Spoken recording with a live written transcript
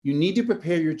You need to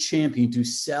prepare your champion to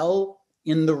sell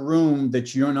in the room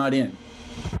that you're not in.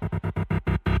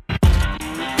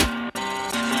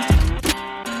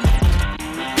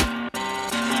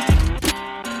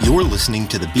 You're listening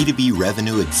to the B2B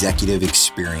Revenue Executive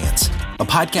Experience, a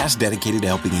podcast dedicated to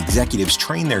helping executives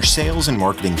train their sales and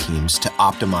marketing teams to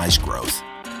optimize growth.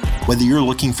 Whether you're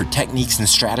looking for techniques and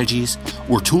strategies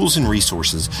or tools and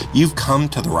resources, you've come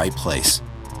to the right place.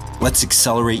 Let's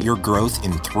accelerate your growth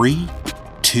in 3,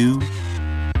 2,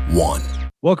 1.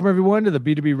 Welcome, everyone, to the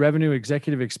B2B Revenue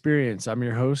Executive Experience. I'm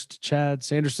your host, Chad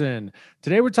Sanderson.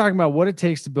 Today, we're talking about what it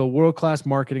takes to build world-class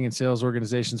marketing and sales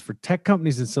organizations for tech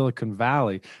companies in Silicon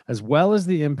Valley, as well as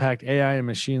the impact AI and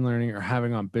machine learning are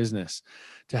having on business.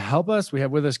 To help us, we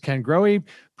have with us Ken Grohe,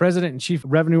 President and Chief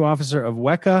Revenue Officer of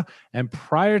Weka, and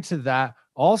prior to that,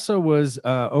 also was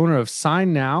owner of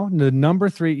Sign Now, the number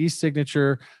 3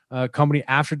 e-signature company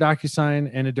after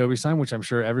DocuSign and Adobe Sign, which I'm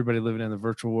sure everybody living in the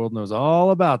virtual world knows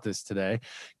all about this today.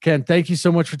 Ken, thank you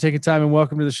so much for taking time and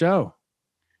welcome to the show.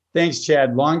 Thanks,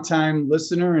 Chad. Longtime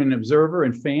listener and observer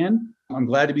and fan. I'm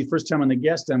glad to be first time on the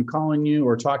guest. I'm calling you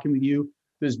or talking with you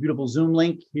through this beautiful Zoom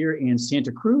link here in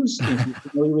Santa Cruz. If you're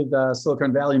familiar with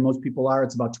Silicon Valley, most people are,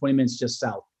 it's about 20 minutes just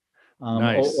south.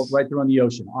 Nice. Right there on the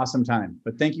ocean. Awesome time.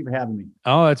 But thank you for having me.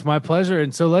 Oh, it's my pleasure.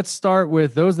 And so let's start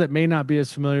with those that may not be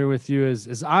as familiar with you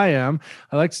as I am.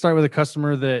 I like to start with a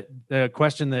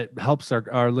question that helps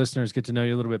our listeners get to know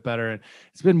you a little bit better. And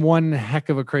it's been one heck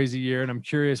of a crazy year. And I'm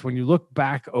curious, when you look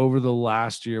back over the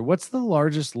last year, what's the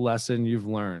largest lesson you've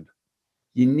learned?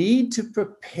 You need to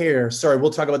prepare. Sorry,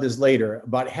 we'll talk about this later.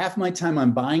 About half my time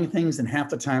I'm buying things and half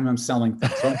the time I'm selling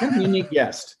things. So I'm kind of a unique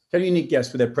guest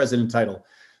for that president title.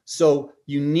 So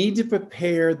you need to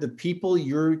prepare the people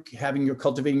you're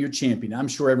cultivating your champion. I'm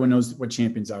sure everyone knows what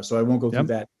champions are, so I won't go through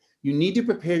that. You need to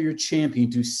prepare your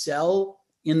champion to sell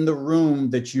in the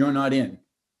room that you're not in.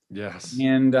 Yes.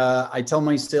 And I tell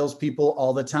my salespeople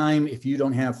all the time, if you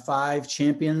don't have 5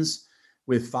 champions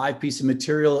with 5 pieces of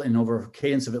material and over a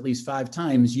cadence of at least 5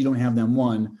 times, you don't have them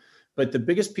one. But the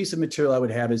biggest piece of material I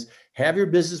would have is have your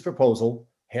business proposal,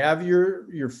 have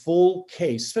your full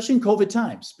case, especially in COVID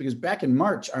times, because back in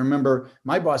March, I remember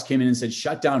my boss came in and said,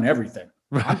 shut down everything.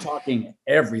 Right. I'm talking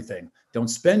everything. Don't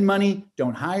spend money.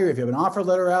 Don't hire. If you have an offer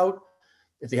letter out,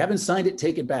 if they haven't signed it,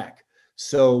 take it back.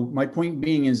 So my point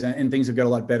being is, and things have got a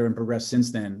lot better and progressed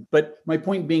since then, but my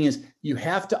point being is you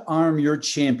have to arm your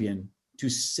champion to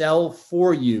sell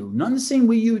for you, not in the same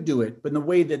way you do it, but in the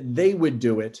way that they would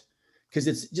do it, because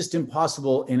it's just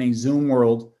impossible in a Zoom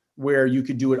world where you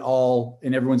could do it all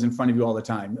and everyone's in front of you all the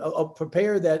time. I'll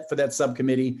prepare that for that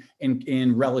subcommittee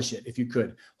and relish it if you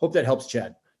could. Hope that helps,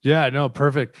 Chad. Yeah, no,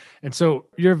 perfect. And so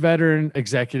you're a veteran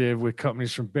executive with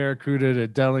companies from Barracuda to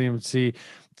Dell EMC,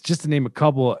 just to name a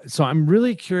couple. So I'm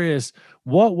really curious,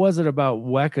 what was it about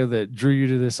Weka that drew you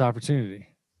to this opportunity?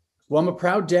 Well, I'm a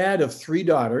proud dad of 3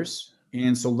 daughters.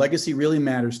 And so legacy really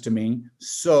matters to me.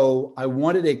 So I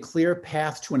wanted a clear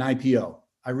path to an IPO.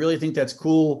 I really think that's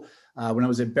cool. When I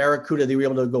was at Barracuda, they were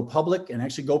able to go public and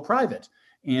actually go private.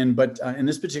 But in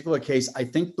this particular case, I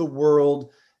think the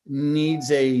world needs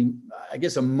a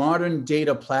modern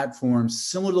data platform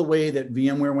similar to the way that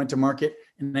VMware went to market.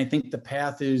 And I think the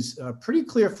path is pretty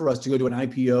clear for us to go to an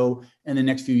IPO in the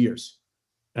next few years.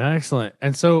 Excellent.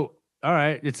 And so, all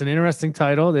right, it's an interesting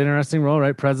title, the interesting role,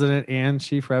 right? President and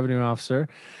Chief Revenue Officer.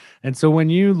 And so when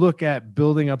you look at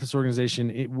building up this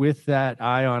organization with that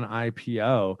eye on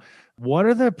IPO, what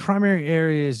are the primary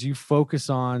areas you focus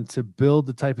on to build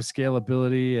the type of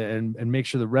scalability and make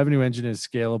sure the revenue engine is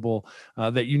scalable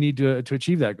that you need to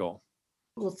achieve that goal?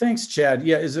 Well, thanks, Chad.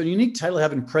 Yeah, it's a unique title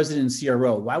having president and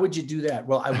CRO. Why would you do that?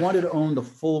 Well, I wanted to own the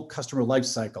full customer life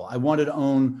cycle. I wanted to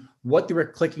own what they were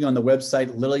clicking on the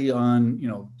website, literally on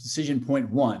decision point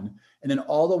 1, and then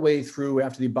all the way through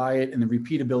after they buy it and the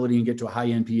repeatability and get to a high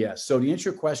NPS. So to answer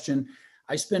your question,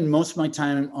 I spend most of my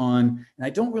time on, and I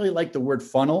don't really like the word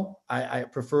funnel. I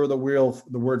prefer the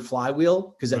word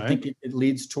flywheel, because I think it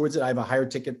leads towards it. I have a higher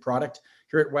ticket product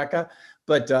here at Weka,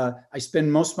 but I spend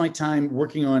most of my time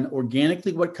working on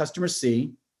organically what customers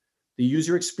see, the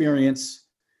user experience,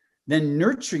 then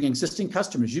nurturing existing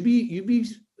customers. You'd be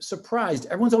surprised.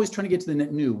 Everyone's always trying to get to the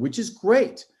net new, which is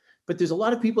great. But there's a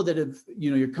lot of people that have,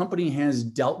 your company has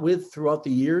dealt with throughout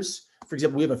the years. For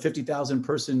example, we have a 50,000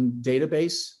 person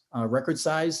database, record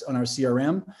size on our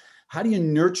CRM. How do you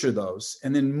nurture those?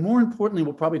 And then more importantly,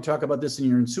 we'll probably talk about this in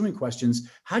your ensuing questions.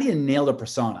 How do you nail the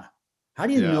persona? How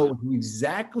do you know who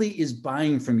exactly is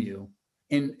buying from you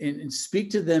and speak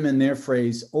to them in their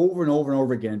phrase over and over and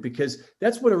over again, because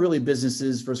that's what a really business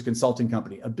is versus a consulting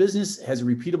company. A business has a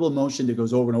repeatable emotion that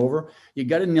goes over and over. You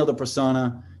got to nail the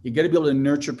persona. You got to be able to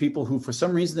nurture people who, for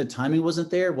some reason, the timing wasn't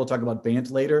there. We'll talk about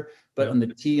BANT later, but on the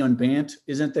T on BANT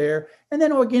isn't there. And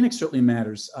then organic certainly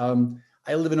matters.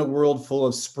 I live in a world full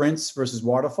of sprints versus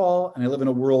waterfall, and I live in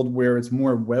a world where it's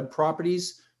more web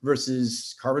properties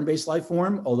versus carbon-based life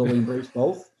form, although we embrace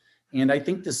both. And I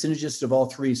think the synergist of all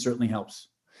three certainly helps.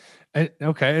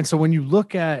 Okay. And so when you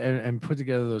look at and put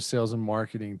together those sales and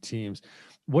marketing teams,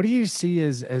 what do you see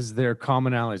as their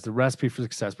commonalities, the recipe for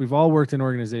success? We've all worked in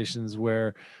organizations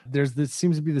where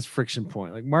seems to be this friction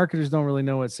point. Like marketers don't really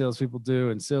know what salespeople do,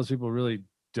 and salespeople really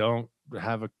don't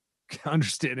have a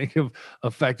understanding of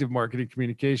effective marketing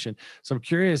communication. So I'm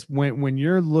curious, when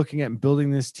you're looking at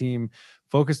building this team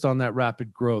focused on that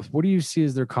rapid growth, what do you see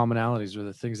as their commonalities or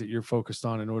the things that you're focused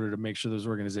on in order to make sure those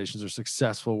organizations are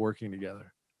successful working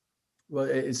together? Well,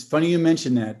 it's funny you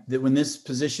mentioned that when this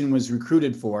position was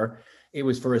recruited for, it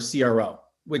was for a CRO,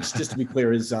 which, just to be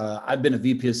clear, is I've been a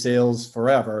VP of sales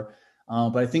forever,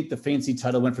 but I think the fancy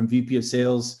title went from VP of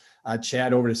sales,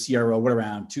 Chad, over to CRO, what,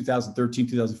 around 2013,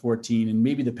 2014, and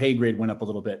maybe the pay grade went up a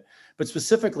little bit. But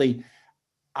specifically,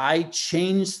 I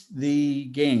changed the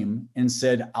game and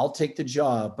said, I'll take the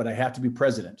job, but I have to be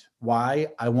president. Why?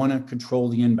 I want to control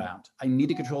the inbound. I need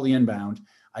to control the inbound.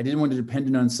 I didn't want to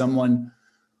depend on someone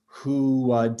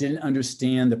who didn't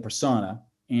understand the persona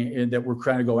and that we're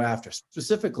trying to go after.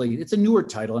 Specifically, it's a newer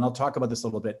title, and I'll talk about this a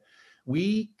little bit.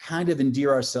 We kind of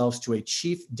endear ourselves to a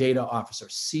chief data officer,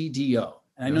 CDO.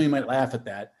 And I know you might laugh at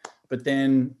that, but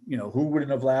then, who wouldn't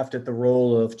have laughed at the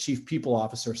role of chief people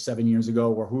officer 7 years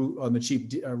ago, or who on the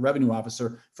chief revenue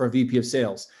officer for a VP of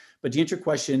sales? But to answer your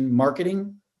question,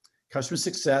 marketing, customer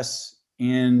success,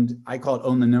 and I call it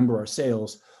own the number or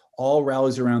sales, all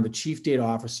rallies around the chief data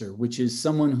officer, which is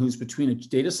someone who's between a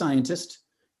data scientist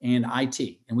and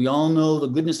IT. And we all know the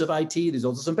goodness of IT. There's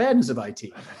also some badness of IT.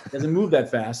 It doesn't move that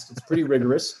fast. It's pretty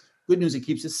rigorous. Good news, it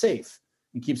keeps it safe.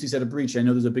 It keeps us out of breach. I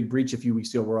know there's a big breach a few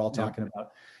weeks ago we're all talking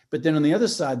about. But then on the other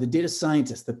side, the data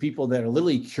scientists, the people that are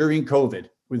literally curing COVID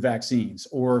with vaccines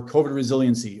or COVID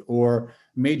resiliency or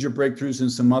major breakthroughs in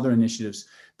some other initiatives.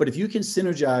 But if you can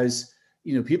synergize,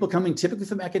 people coming typically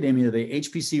from academia, the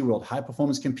HPC world, high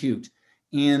performance compute,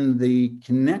 and the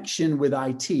connection with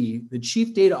IT, the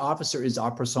chief data officer is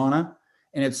our persona,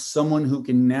 and it's someone who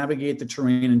can navigate the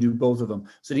terrain and do both of them.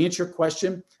 So to answer your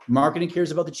question, marketing cares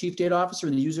about the chief data officer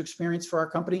and the user experience for our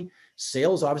company.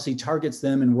 Sales obviously targets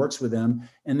them and works with them.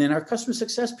 And then our customer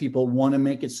success people want to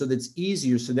make it so that it's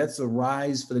easier. So that's the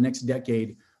rise for the next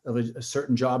decade of a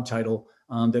certain job title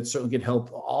that certainly could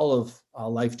help all of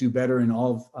life do better and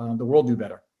all of the world do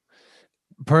better.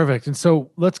 Perfect. And so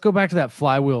let's go back to that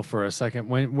flywheel for a second.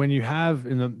 When you have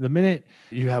the minute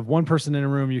you have one person in a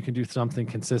room, you can do something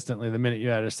consistently. The minute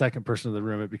you add a second person to the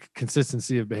room,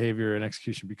 consistency of behavior and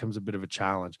execution becomes a bit of a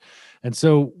challenge. And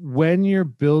so when you're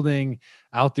building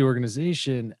out the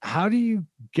organization, how do you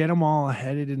get them all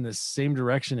headed in the same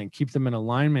direction and keep them in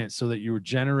alignment so that you're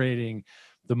generating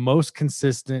the most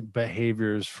consistent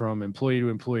behaviors from employee to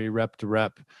employee, rep to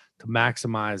rep, to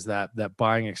maximize that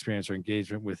buying experience or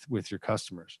engagement with your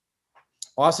customers?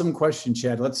 Awesome question,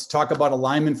 Chad. Let's talk about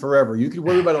alignment forever. You could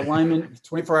worry about alignment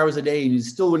 24 hours a day and you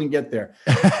still wouldn't get there.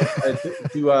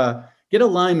 To get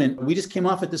alignment, we just came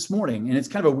off it this morning, and it's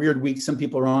kind of a weird week. Some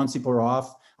people are on, some people are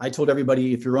off. I told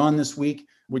everybody, if you're on this week,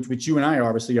 which you and I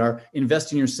obviously are,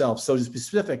 invest in yourself. So to be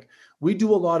specific, we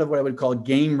do a lot of what I would call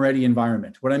game ready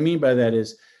environment. What I mean by that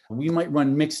is we might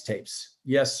run mixtapes.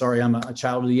 Yes, sorry, I'm a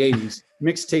child of the 80s.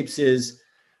 Mixtapes is,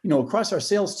 across our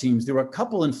sales teams, there were a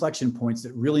couple inflection points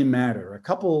that really matter, a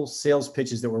couple sales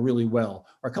pitches that were really well,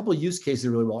 or a couple use cases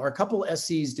really well, or a couple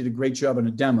SCs did a great job on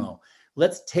a demo.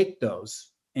 Let's take those,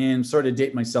 and sorry to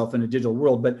date myself in a digital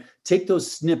world, but take those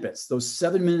snippets, those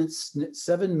 7 minute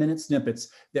snippets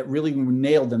that really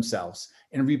nailed themselves,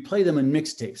 and replay them in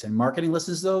mixtapes. And marketing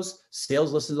listens to those,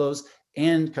 sales listens to those,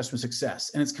 and customer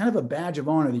success. And it's kind of a badge of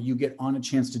honor that you get on a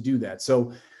chance to do that.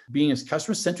 So being as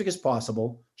customer centric as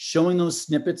possible, showing those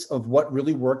snippets of what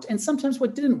really worked and sometimes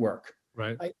what didn't work.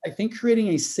 Right. I think creating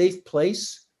a safe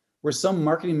place where some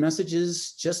marketing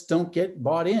messages just don't get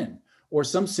bought in, or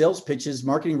some sales pitches,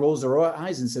 marketing rolls their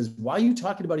eyes and says, why are you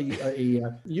talking about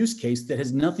a use case that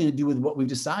has nothing to do with what we've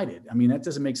decided? I mean, that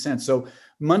doesn't make sense. So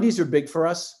Mondays are big for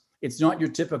us. It's not your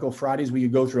typical Fridays where you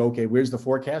go through, okay, where's the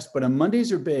forecast? But on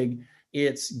Mondays are big.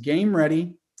 It's game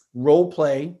ready, role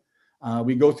play.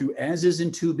 We go through as is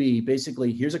and to be.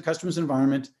 Basically, here's a customer's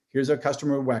environment. Here's our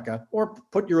customer WECA, or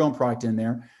put your own product in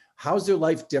there. How's their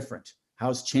life different?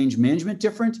 How's change management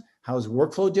different? How's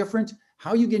workflow different? How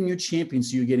are you getting your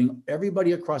champions? So you're getting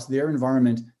everybody across their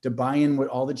environment to buy in with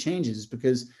all the changes.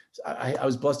 Because I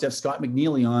was blessed to have Scott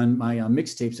McNeely on my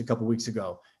mixtapes a couple of weeks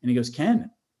ago. And he goes, Ken,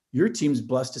 your team's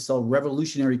blessed to sell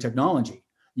revolutionary technology.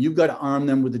 You've got to arm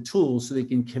them with the tools so they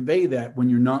can convey that when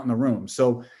you're not in the room.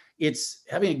 So it's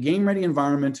having a game ready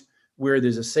environment where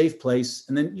there's a safe place.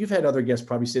 And then you've had other guests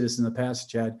probably say this in the past,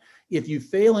 Chad. If you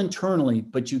fail internally,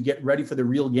 but you get ready for the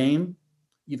real game,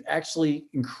 you've actually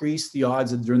increased the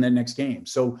odds of during that next game.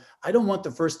 So I don't want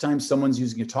the first time someone's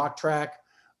using a talk track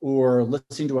or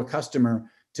listening to a customer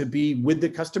to be with the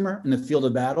customer in the field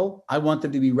of battle. I want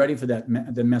them to be ready for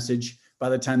the message by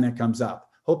the time that comes up.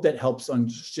 Hope that helps on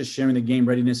just sharing the game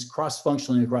readiness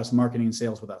cross-functionally across marketing and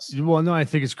sales with us. Well, no, I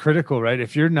think it's critical, right?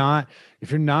 If you're not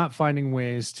finding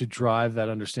ways to drive that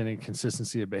understanding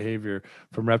consistency of behavior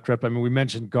from rep to rep. I mean, we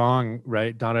mentioned Gong,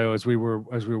 right? Dono, as we were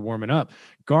warming up.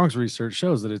 Gong's research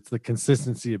shows that it's the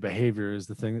consistency of behavior is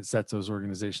the thing that sets those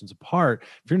organizations apart.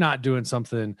 If you're not doing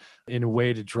something in a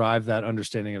way to drive that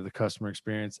understanding of the customer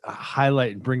experience,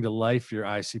 highlight and bring to life your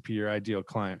ICP, your ideal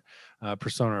client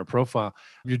persona or profile,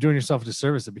 you're doing yourself a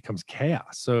disservice. It becomes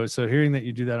chaos. So hearing that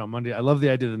you do that on Monday, I love the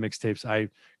idea of the mixtapes. I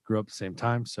grew up at the same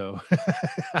time, so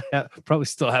I probably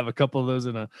still have a couple of those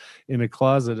in a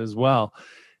closet as well.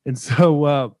 And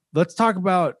so let's talk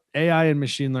about AI and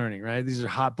machine learning, right? These are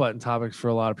hot button topics for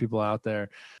a lot of people out there.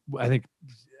 I think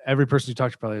every person you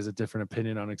talk to probably has a different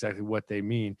opinion on exactly what they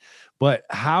mean. But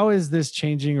how is this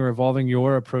changing or evolving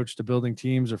your approach to building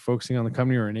teams or focusing on the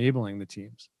company or enabling the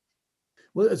teams?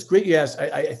 Well, it's great you asked.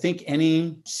 I think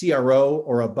any CRO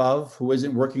or above who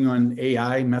isn't working on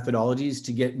AI methodologies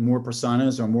to get more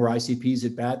personas or more ICPs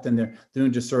at bat, then they're doing a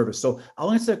disservice. So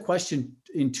I'll answer that question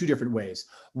in two different ways.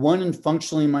 One in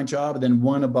functionally my job, and then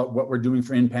one about what we're doing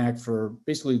for impact for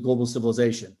basically global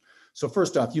civilization. So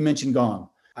first off, you mentioned Gong.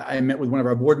 I met with one of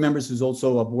our board members who's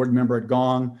also a board member at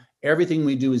Gong. Everything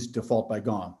we do is default by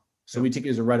Gong. So we take it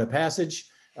as a rite of passage.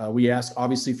 We ask,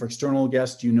 obviously, for external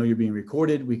guests, do you know you're being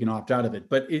recorded? We can opt out of it.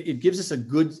 But it gives us a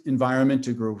good environment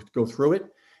to go through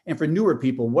it. And for newer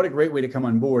people, what a great way to come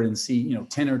on board and see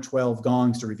 10 or 12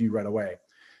 gongs to review right away.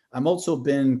 I've also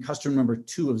been customer number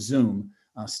 2 of Zoom.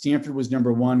 Stanford was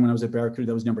number 1 when I was at Barracuda.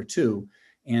 That was number 2.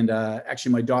 And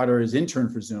actually, my daughter is intern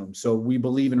for Zoom. So we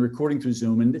believe in recording through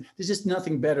Zoom. And there's just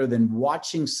nothing better than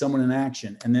watching someone in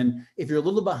action. And then if you're a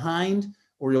little behind,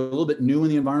 or you're a little bit new in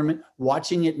the environment,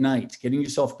 watching at night, getting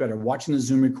yourself better, watching the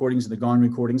Zoom recordings and the Gong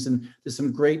recordings. And there's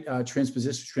some great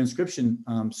transcription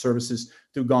services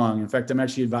through Gong. In fact, I'm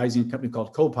actually advising a company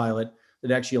called Copilot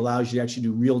that actually allows you to actually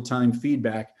do real-time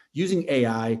feedback using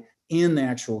AI in the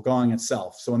actual Gong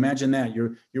itself. So imagine that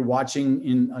you're watching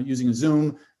in using a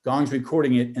Zoom, Gong's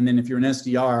recording it, and then if you're an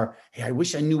SDR, hey, I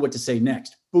wish I knew what to say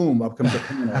next. Boom, up comes the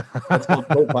panel. That's called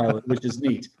Copilot, which is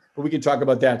neat. But we can talk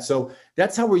about that. So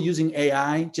that's how we're using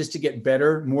AI just to get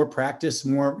better, more practice,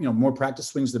 more practice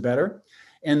swings, the better.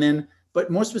 And then,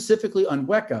 but more specifically on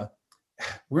WECA,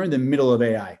 we're in the middle of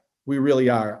AI. We really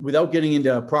are. Without getting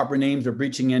into proper names or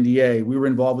breaching NDA, we were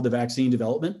involved with the vaccine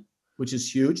development, which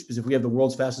is huge because if we have the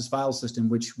world's fastest file system,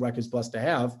 which WECA is blessed to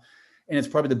have, and it's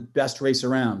probably the best race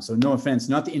around. So no offense,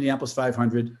 not the Indianapolis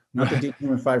 500, not the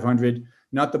Daytona 500,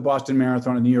 not the Boston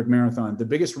Marathon or New York Marathon. The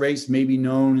biggest race maybe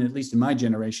known, at least in my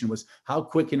generation, was how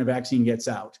quick can a vaccine gets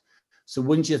out. So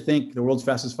wouldn't you think the world's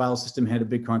fastest file system had a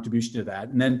big contribution to that?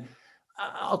 And then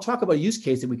I'll talk about a use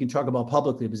case that we can talk about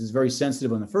publicly because it's very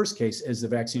sensitive on the first case as the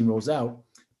vaccine rolls out.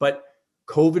 But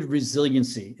COVID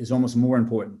resiliency is almost more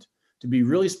important. To be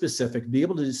really specific, be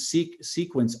able to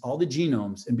sequence all the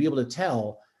genomes and be able to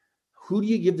tell who do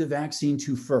you give the vaccine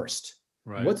to first?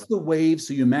 Right. What's the wave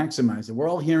so you maximize it? We're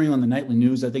all hearing on the nightly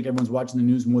news. I think everyone's watching the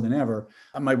news more than ever.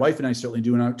 My wife and I certainly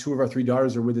do, and 2 of our 3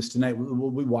 daughters are with us tonight. We'll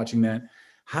be watching that.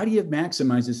 How do you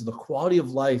maximize this? So the quality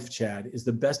of life, Chad, is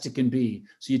the best it can be.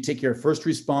 So you take care of first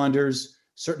responders,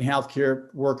 certain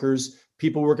healthcare workers,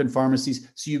 people work in pharmacies.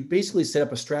 So you basically set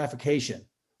up a stratification.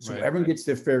 So everyone gets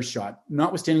their fair shot,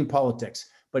 notwithstanding politics,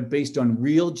 but based on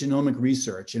real genomic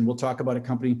research. And we'll talk about a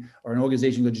company or an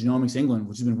organization called Genomics England,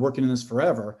 which has been working on this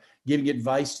forever, giving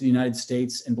advice to the United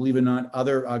States and, believe it or not,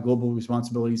 other global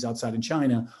responsibilities outside in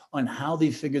China on how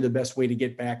they figure the best way to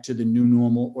get back to the new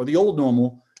normal or the old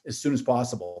normal as soon as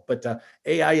possible. But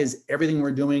AI is everything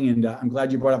we're doing. And I'm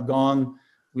glad you brought up Gong.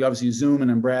 We obviously use Zoom,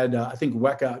 and I'm Brad. I think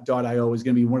Weka.io is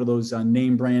going to be one of those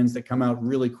name brands that come out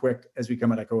really quick as we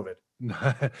come out of COVID.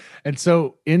 And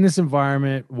so in this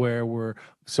environment where we're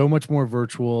so much more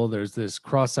virtual, there's this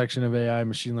cross section of AI,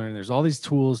 machine learning, there's all these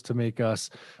tools to make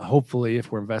us, hopefully,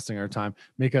 if we're investing our time,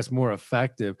 make us more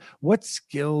effective. What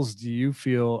skills do you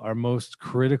feel are most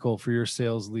critical for your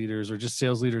sales leaders or just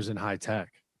sales leaders in high tech?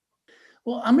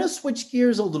 Well, I'm going to switch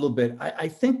gears a little bit. I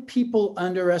think people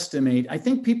underestimate. I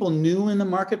think people new in the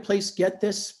marketplace get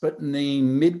this, but in the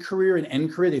mid-career and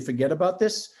end career, they forget about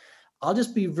this. I'll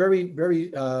just be very,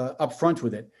 very upfront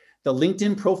with it. The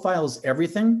LinkedIn profile is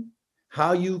everything.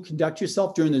 How you conduct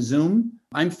yourself during the Zoom.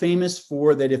 I'm famous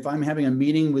for that. If I'm having a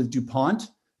meeting with DuPont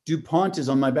is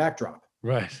on my backdrop.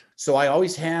 Right. So I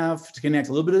always have to connect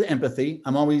a little bit of empathy.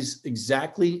 I'm always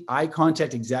exactly eye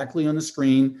contact exactly on the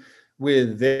screen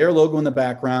with their logo in the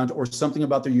background or something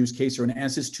about their use case or an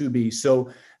SS2B.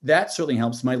 So that certainly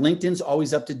helps. My LinkedIn's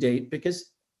always up to date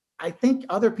because I think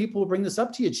other people will bring this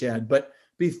up to you, Chad. But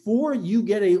before you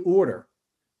get a order,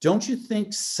 don't you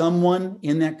think someone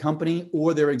in that company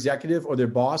or their executive or their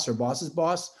boss or boss's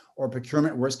boss or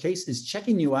procurement, worst case, is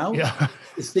checking you out? Yeah.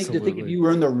 To think if you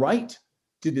earn the right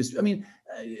to this. I mean,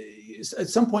 at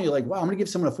some point you're like, wow, I'm going to give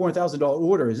someone a $400,000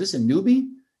 order. Is this a newbie?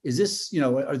 Is this,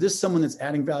 or this someone that's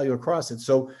adding value across it?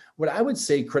 So what I would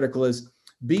say critical is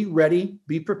be ready,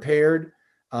 be prepared,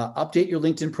 update your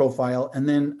LinkedIn profile. And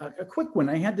then a quick one,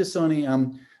 I had this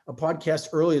on a podcast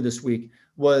earlier this week,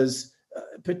 was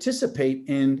participate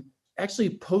and actually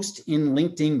post in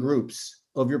LinkedIn groups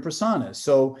of your personas.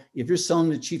 So if you're selling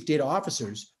to chief data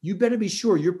officers, you better be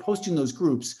sure you're posting those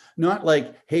groups, not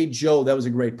like, hey, Joe, that was a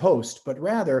great post, but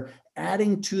rather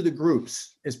adding to the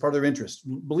groups as part of their interest.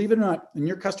 Believe it or not, in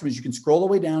your customers, you can scroll all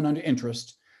the way down under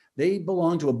interest. They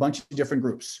belong to a bunch of different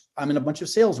groups. I'm in a bunch of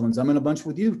sales ones. I'm in a bunch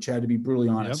with you, Chad, to be brutally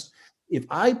honest. Yep. If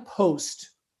I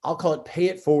post, I'll call it pay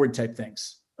it forward type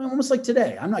things. Almost like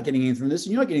today, I'm not getting anything from this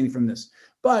and you're not getting anything from this,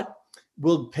 but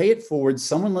we'll pay it forward.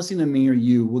 Someone listening to me or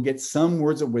you will get some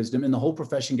words of wisdom and the whole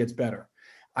profession gets better.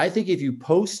 I think if you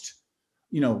post,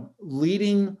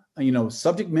 leading,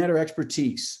 subject matter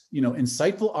expertise,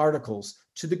 insightful articles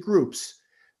to the groups,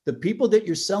 the people that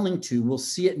you're selling to will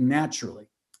see it naturally.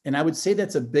 And I would say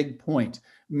that's a big point,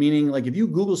 meaning like if you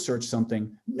Google search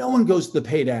something, no one goes to the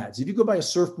paid ads. If you go buy a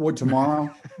surfboard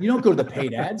tomorrow, you don't go to the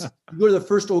paid ads. You go to the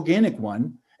first organic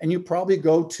one. And you probably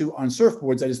go to, on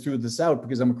surfboards, I just threw this out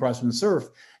because I'm across from the surf,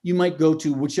 you might go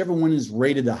to whichever one is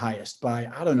rated the highest by,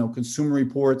 Consumer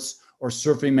Reports or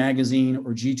Surfing Magazine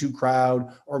or G2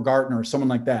 Crowd or Gartner or someone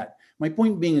like that. My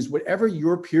point being is whatever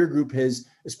your peer group has,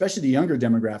 especially the younger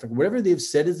demographic, whatever they've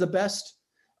said is the best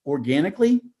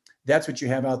organically, that's what you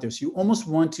have out there. So you almost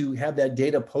want to have that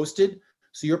data posted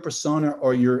so your persona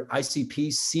or your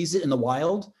ICP sees it in the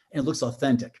wild and it looks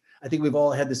authentic. I think we've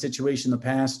all had the situation in the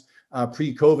past,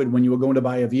 pre-COVID, when you were going to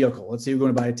buy a vehicle. Let's say you're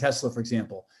going to buy a Tesla, for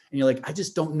example, and you're like, I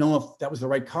just don't know if that was the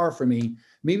right car for me.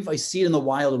 Maybe if I see it in the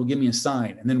wild, it will give me a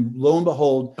sign. And then lo and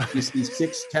behold, you see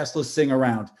 6 Teslas sitting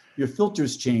around. Your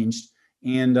filter's changed.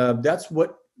 And that's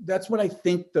what I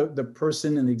think the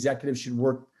person and the executive should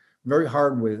work very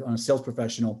hard with on a sales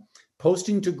professional,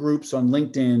 posting to groups on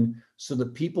LinkedIn so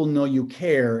that people know you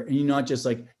care and you're not just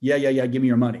like, yeah, give me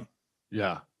your money.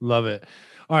 Yeah, love it.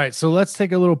 All right, so let's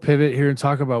take a little pivot here and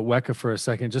talk about Weka for a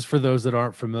second, just for those that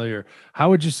aren't familiar. How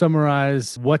would you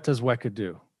summarize what does Weka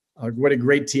do? What a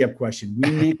great tee-up question.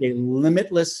 We make a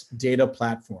limitless data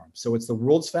platform. So it's the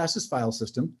world's fastest file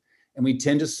system, and we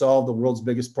tend to solve the world's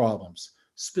biggest problems.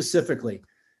 Specifically,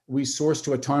 we source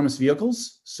to autonomous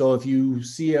vehicles. So if you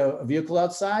see a vehicle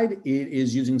outside, it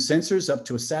is using sensors up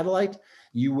to a satellite.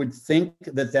 You would think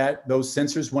that those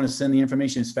sensors want to send the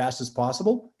information as fast as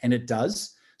possible, and it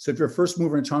does. So if you're a first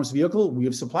mover in autonomous vehicle, we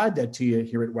have supplied that to you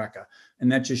here at Weka.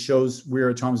 And that just shows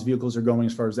where autonomous vehicles are going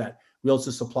as far as that. We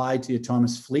also supply to the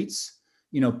autonomous fleets,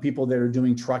 people that are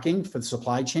doing trucking for the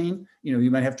supply chain. You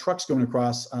might have trucks going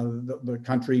across the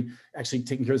country, actually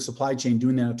taking care of the supply chain,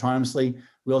 doing that autonomously.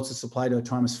 We also supply to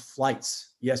autonomous flights.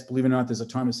 Yes, believe it or not, there's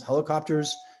autonomous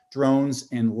helicopters, drones,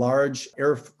 and large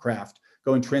aircraft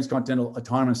going transcontinental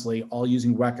autonomously, all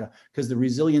using Weka, because the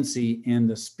resiliency and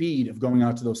the speed of going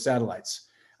out to those satellites.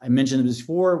 I mentioned this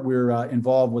before, we're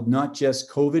involved with not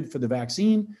just COVID for the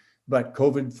vaccine, but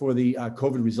COVID for the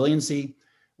COVID resiliency.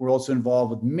 We're also involved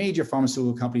with major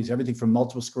pharmaceutical companies, everything from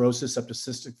multiple sclerosis up to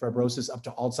cystic fibrosis, up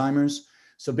to Alzheimer's.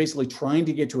 So basically trying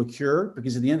to get to a cure,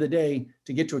 because at the end of the day,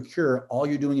 to get to a cure, all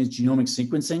you're doing is genomic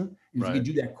sequencing. And if you could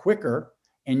do that quicker,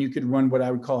 and you could run what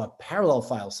I would call a parallel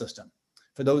file system.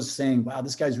 For those saying, wow,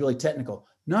 this guy's really technical.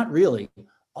 Not really.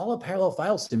 All a parallel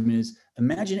file system is,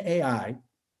 imagine AI,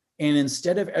 and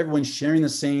instead of everyone sharing the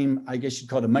same, I guess you'd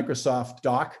call it a Microsoft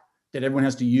doc that everyone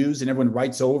has to use and everyone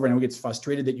writes over and everyone gets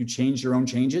frustrated that you change your own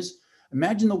changes.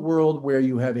 Imagine the world where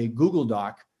you have a Google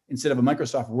Doc instead of a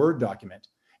Microsoft Word document,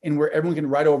 and where everyone can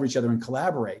write over each other and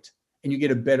collaborate, and you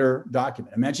get a better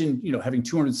document. Imagine, having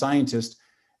 200 scientists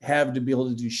have to be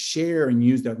able to share and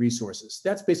use that resources.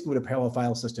 That's basically what a parallel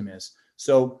file system is.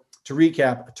 So to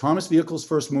recap, autonomous vehicles,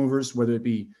 first movers, whether it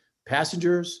be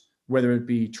passengers, whether it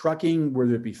be trucking,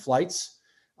 whether it be flights,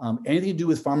 anything to do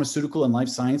with pharmaceutical and life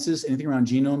sciences, anything around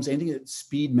genomes, anything that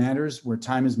speed matters, where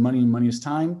time is money and money is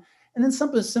time. And then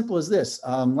something as simple as this.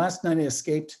 Last night I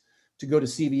escaped to go to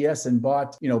CVS and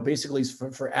bought, basically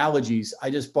for allergies, I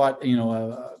just bought,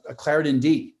 a Claritin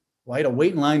D. Well, I had to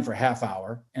wait in line for a half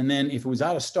hour. And then if it was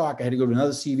out of stock, I had to go to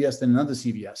another CVS, then another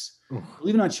CVS. Oof.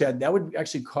 Believe it or not, Chad, that would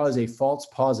actually cause a false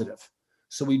positive.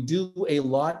 So we do a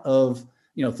lot of,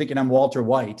 thinking I'm Walter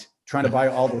White, trying to buy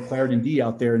all the Claritin D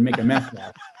out there and make a meth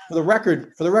lab. For the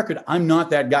record, I'm not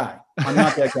that guy. I'm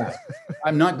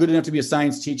not good enough to be a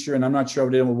science teacher, and I'm not sure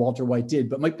what Walter White did.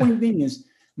 But my point being is,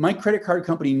 my credit card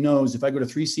company knows if I go to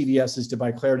 3 CVSs to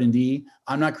buy Claritin D,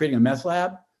 I'm not creating a meth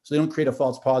lab, so they don't create a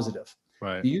false positive.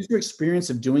 Right. The user experience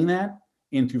of doing that,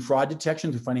 and through fraud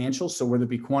detection, through financials, so whether it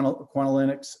be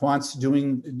Quantalytics, quants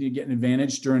getting an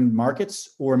advantage during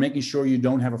markets, or making sure you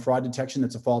don't have a fraud detection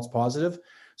that's a false positive.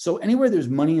 So anywhere there's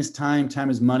money is time, time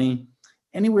is money.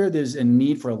 Anywhere there's a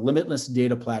need for a limitless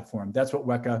data platform, that's what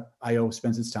Weka.io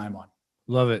spends its time on.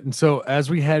 Love it. And so as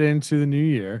we head into the new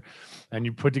year and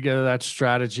you put together that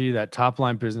strategy, that top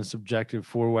line business objective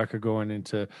for Weka going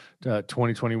into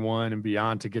 2021 and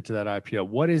beyond to get to that IPO,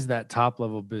 what is that top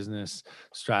level business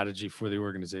strategy for the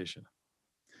organization?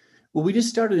 Well, we just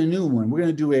started a new one. We're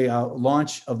going to do a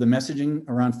launch of the messaging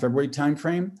around February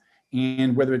timeframe.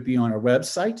 And whether it be on our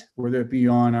website, whether it be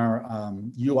on our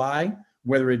UI,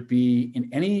 whether it be in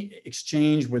any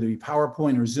exchange, whether it be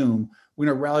PowerPoint or Zoom, we're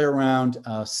going to rally around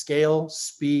scale,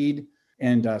 speed,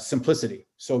 and simplicity.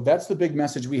 So that's the big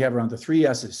message we have around the 3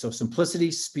 S's. So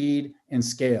simplicity, speed, and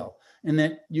scale. And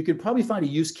that you could probably find a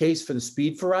use case for the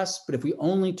speed for us, but if we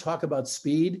only talk about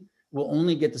speed, we'll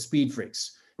only get the speed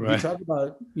freaks. Right. If we talk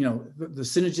about, the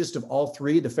synergist of all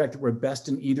 3, the fact that we're best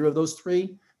in either of those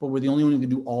 3, but we're the only one who can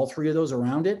do all 3 of those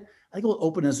around it, I think it'll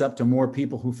open us up to more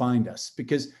people who find us.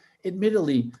 Because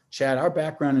admittedly, Chad, our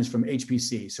background is from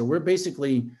HPC. So we're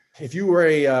basically, if you were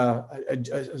a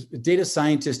data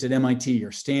scientist at MIT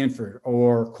or Stanford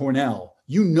or Cornell,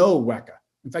 Weka.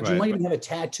 In fact, you might even have a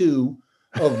tattoo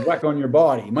of Weka on your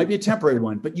body. It might be a temporary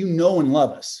one, but and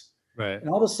love us. Right. And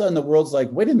all of a sudden the world's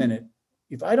like, wait a minute,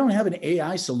 if I don't have an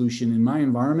AI solution in my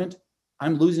environment,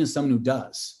 I'm losing to someone who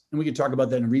does. And we can talk about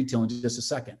that in retail in just a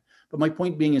second. But my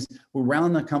point being is we're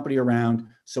rounding the company around.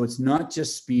 So it's not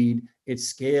just speed, it's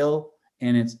scale,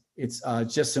 and it's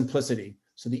just simplicity.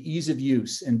 So the ease of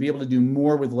use and be able to do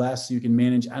more with less. So you can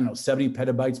manage, 70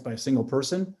 petabytes by a single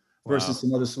person versus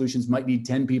some other solutions might need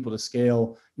 10 people to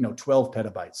scale, 12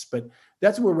 petabytes. But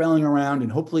that's what we're rallying around.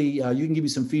 And hopefully you can give me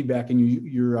some feedback and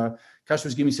your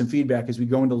customers give me some feedback as we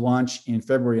go into launch in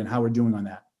February and how we're doing on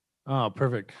that. Oh,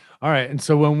 perfect. All right. And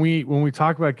so when we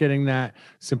talk about getting that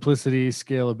simplicity,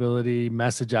 scalability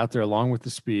message out there along with the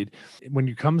speed, when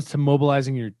it comes to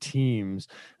mobilizing your teams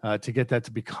to get that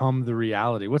to become the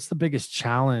reality, what's the biggest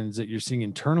challenge that you're seeing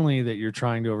internally that you're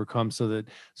trying to overcome so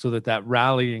that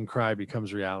rallying cry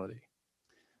becomes reality?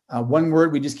 One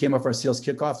word, we just came off our sales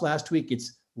kickoff last week.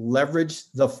 It's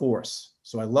leverage the force.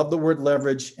 So I love the word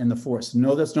leverage and the force.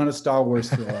 No, that's not a Star Wars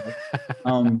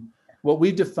film. What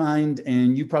we've defined,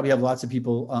 and you probably have lots of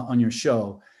people on your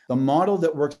show, the model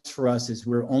that works for us is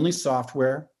we're only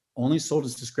software, only sold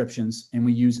as subscriptions, and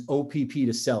we use OPP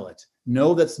to sell it.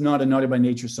 No, that's not a Naughty by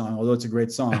Nature song, although it's a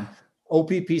great song.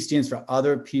 OPP stands for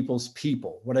other people's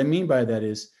people. What I mean by that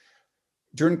is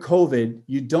during COVID,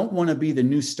 you don't want to be the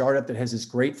new startup that has this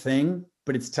great thing,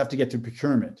 but it's tough to get to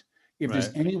procurement. If there's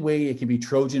any way it can be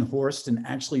Trojan horsed and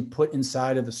actually put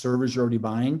inside of the servers you're already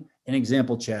buying, an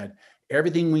example, Chad,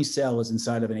 everything we sell is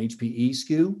inside of an HPE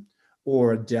SKU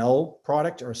or a Dell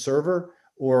product or server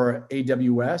or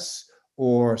AWS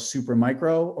or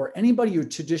Supermicro or anybody you're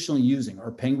traditionally using or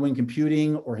Penguin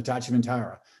Computing or Hitachi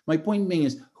Vantara. My point being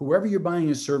is whoever you're buying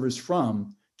your servers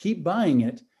from, keep buying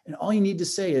it. And all you need to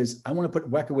say is, I want to put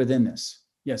Weka within this.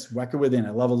 Yes, Weka within.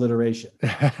 I love alliteration.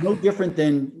 No different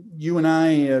than you and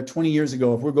I 20 years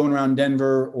ago, if we're going around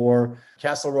Denver or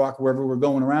Castle Rock, wherever we're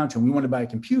going around to, and we want to buy a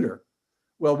computer.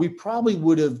 Well, we probably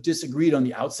would have disagreed on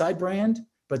the outside brand,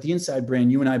 but the inside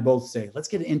brand, you and I both say, let's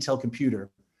get an Intel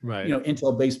computer,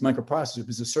 Intel-based microprocessor.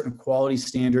 There's a certain quality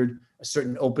standard, a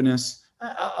certain openness,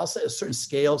 I'll say a certain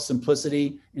scale,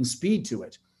 simplicity, and speed to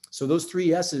it. So those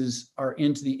 3 S's are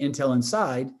into the Intel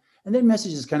inside, and then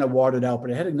message is kind of watered out, but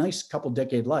it had a nice couple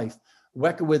decade life.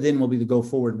 Weka within will be the go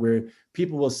forward where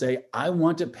people will say, I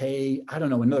want to pay,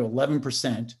 another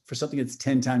 11% for something that's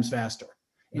 10 times faster.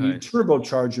 And you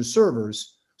turbocharge your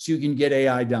servers so you can get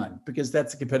AI done, because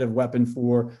that's a competitive weapon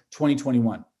for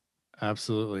 2021.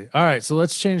 Absolutely. All right. So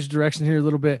let's change direction here a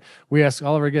little bit. We ask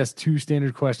all of our guests 2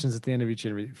 standard questions at the end of each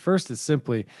interview. First is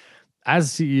simply,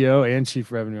 As CEO and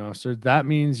chief revenue officer, that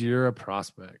means you're a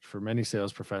prospect for many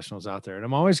sales professionals out there. And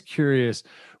I'm always curious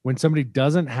when somebody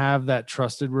doesn't have that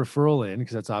trusted referral in,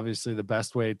 because that's obviously the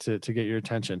best way to get your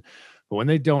attention. But when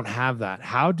they don't have that,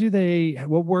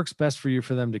 what works best for you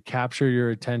for them to capture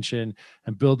your attention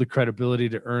and build the credibility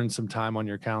to earn some time on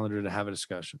your calendar to have a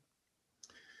discussion?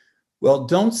 Well,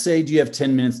 don't say, do you have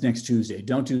 10 minutes next Tuesday?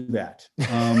 Don't do that.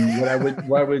 What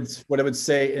I would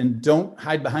say, and don't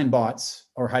hide behind bots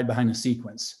or hide behind a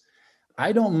sequence.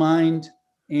 I don't mind.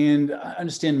 And I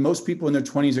understand most people in their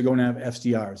 20s are going to have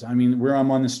SDRs. I mean, where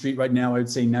I'm on the street right now, I would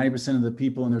say 90% of the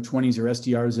people in their 20s are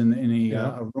SDRs in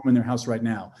a room in their house right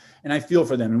now. And I feel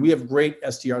for them. And we have great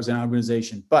SDRs in our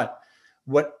organization. But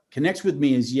what connects with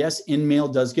me is, yes, in-mail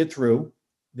does get through.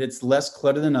 That's less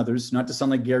clutter than others, not to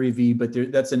sound like Gary Vee, but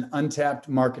that's an untapped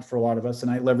market for a lot of us.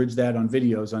 And I leverage that on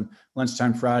videos on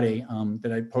Lunchtime Friday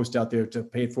that I post out there to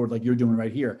pay it forward like you're doing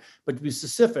right here. But to be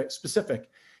specific,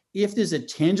 if there's a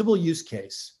tangible use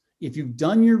case, if you've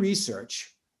done your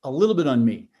research a little bit on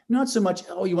me, not so much,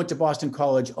 oh, you went to Boston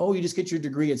College, oh, you just get your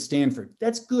degree at Stanford.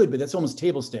 That's good, but that's almost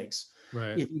table stakes.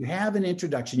 Right. If you have an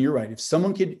introduction, you're right. If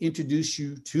someone could introduce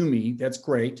you to me, that's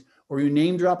great. Or you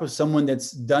name drop of someone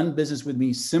that's done business with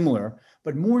me similar,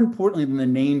 but more importantly than the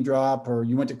name drop or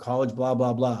you went to college, blah,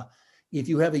 blah, blah. If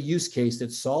you have a use case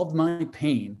that solved my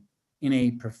pain in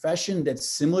a profession that's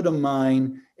similar to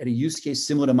mine, at a use case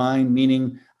similar to mine,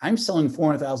 meaning I'm selling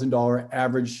 $400,000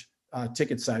 average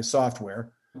ticket size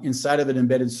software inside of an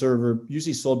embedded server,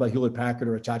 usually sold by Hewlett Packard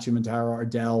or Hitachi Vantara or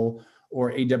Dell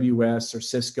or AWS or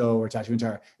Cisco or Hitachi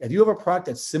Vantara. If you have a product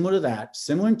that's similar to that,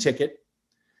 similar in ticket,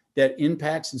 that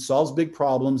impacts and solves big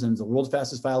problems and is the world's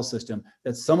fastest file system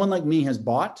that someone like me has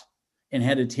bought and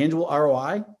had a tangible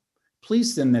ROI,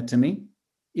 please send that to me.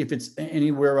 If it's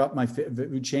anywhere up my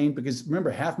food chain, because remember,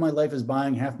 half my life is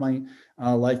buying, half my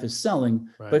life is selling.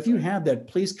 Right. But if you have that,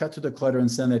 please cut through the clutter and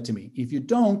send that to me. If you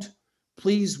don't,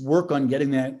 please work on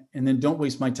getting that, and then don't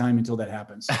waste my time until that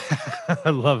happens. I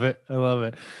love it. I love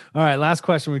it. All right. Last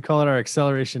question. We call it our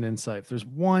acceleration insight. If there's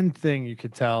one thing you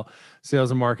could tell sales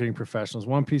and marketing professionals,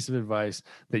 one piece of advice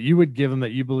that you would give them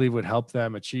that you believe would help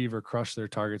them achieve or crush their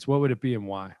targets, what would it be and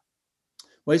why?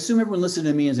 Well, I assume everyone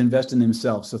listening to me is investing in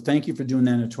themselves. So thank you for doing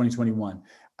that in 2021.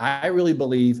 I really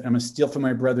believe, I'm going to steal from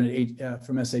my brethren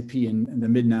from SAP in the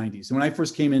mid 90s. And when I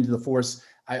first came into the force,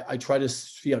 I tried to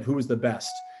figure out who was the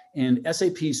best. And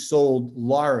SAP sold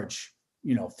large,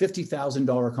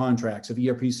 $50,000 contracts of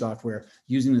ERP software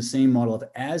using the same model of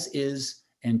as is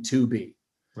and to be.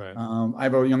 Right. I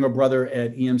have a younger brother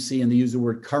at EMC, and they use the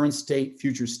word current state,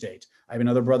 future state. I have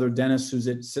another brother, Dennis, who's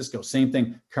at Cisco. Same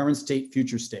thing, current state,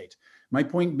 future state. My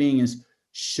point being is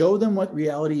show them what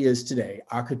reality is today,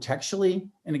 architecturally.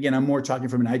 And again, I'm more talking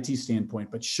from an IT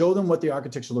standpoint, but show them what the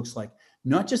architecture looks like.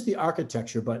 Not just the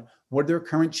architecture, but what their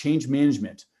current change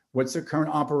management, what's their current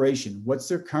operation, what's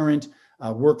their current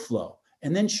workflow,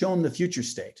 and then show them the future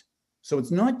state. So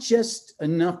it's not just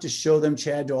enough to show them,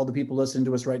 Chad, to all the people listening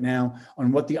to us right now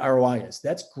on what the ROI is.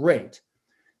 That's great.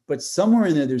 But somewhere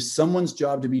in there, there's someone's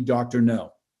job to be Dr.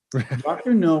 No.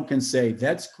 Dr. No can say,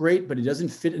 that's great, but it doesn't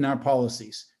fit in our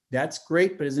policies. That's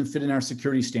great, but it doesn't fit in our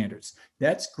security standards.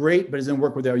 That's great, but it doesn't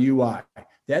work with our UI.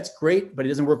 That's great, but it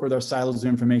doesn't work with our silos of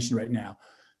information right now.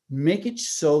 Make it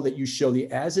so that you show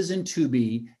the as is and to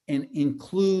be and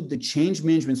include the change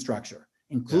management structure,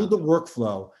 include the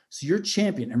workflow. So you're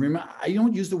champion. And remember, I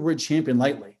don't use the word champion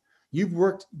lightly. You've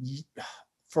worked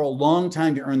for a long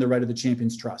time to earn the right of the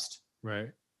champion's trust.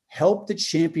 Right. Help the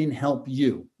champion help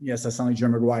you. Yes, I sound like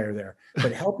Jerry Maguire there,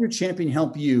 but help your champion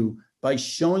help you by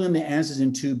showing them the as is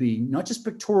and to be, not just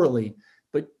pictorially,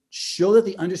 but show that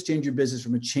they understand your business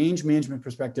from a change management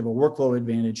perspective, a workflow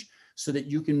advantage, so that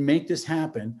you can make this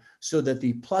happen so that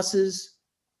the pluses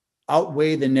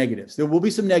outweigh the negatives. There will be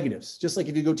some negatives. Just like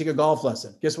if you go take a golf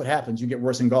lesson, guess what happens? You get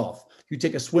worse in golf. You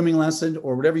take a swimming lesson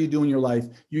or whatever you do in your life,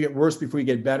 you get worse before you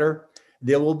get better.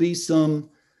 There will be some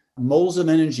moles of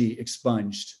energy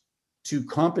expunged to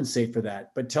compensate for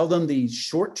that, but tell them the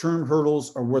short-term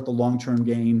hurdles are worth the long-term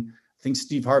gain. I think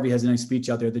Steve Harvey has a nice speech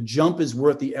out there. The jump is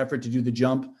worth the effort to do the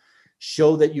jump.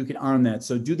 Show that you can arm that.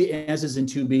 So do the as is and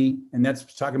to be, and that's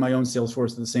talking my own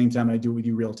Salesforce at the same time I do it with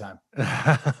you real time.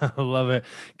 I love it.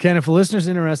 Ken, if a listener's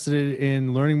interested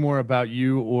in learning more about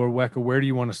you or Weka, where do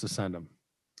you want us to send them?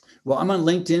 Well, I'm on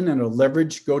LinkedIn under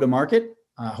Leverage Go to Market.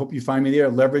 I hope you find me there,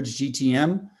 Leverage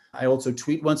GTM. I also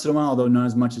tweet once in a while, although not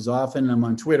as much as often. I'm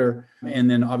on Twitter and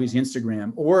then obviously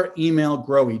Instagram, or email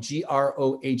Grohe,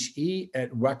 Grohe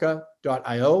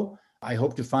 @weka.io. I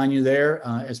hope to find you there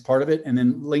as part of it. And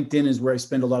then LinkedIn is where I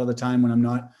spend a lot of the time when I'm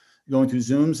not going through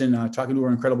Zooms and talking to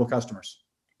our incredible customers.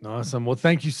 Awesome. Well,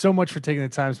 thank you so much for taking the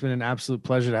time. It's been an absolute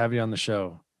pleasure to have you on the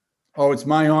show. Oh, it's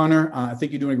my honor. I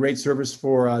think you're doing a great service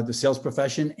for the sales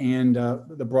profession and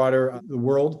the broader the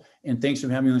world. And thanks for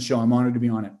having me on the show. I'm honored to be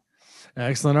on it.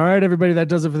 Excellent. All right, everybody. That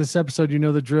does it for this episode. You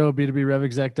know the drill.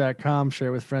 B2BRevExec.com. Share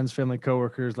it with friends, family,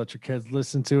 coworkers. Let your kids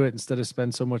listen to it instead of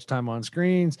spend so much time on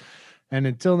screens. And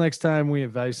until next time, we at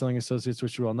Value Selling Associates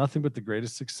wish you all nothing but the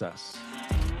greatest success.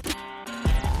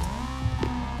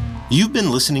 You've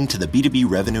been listening to the B2B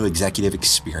Revenue Executive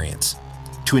Experience.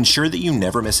 To ensure that you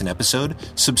never miss an episode,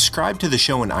 subscribe to the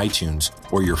show in iTunes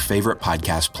or your favorite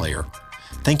podcast player.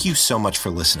 Thank you so much for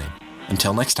listening.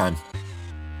 Until next time.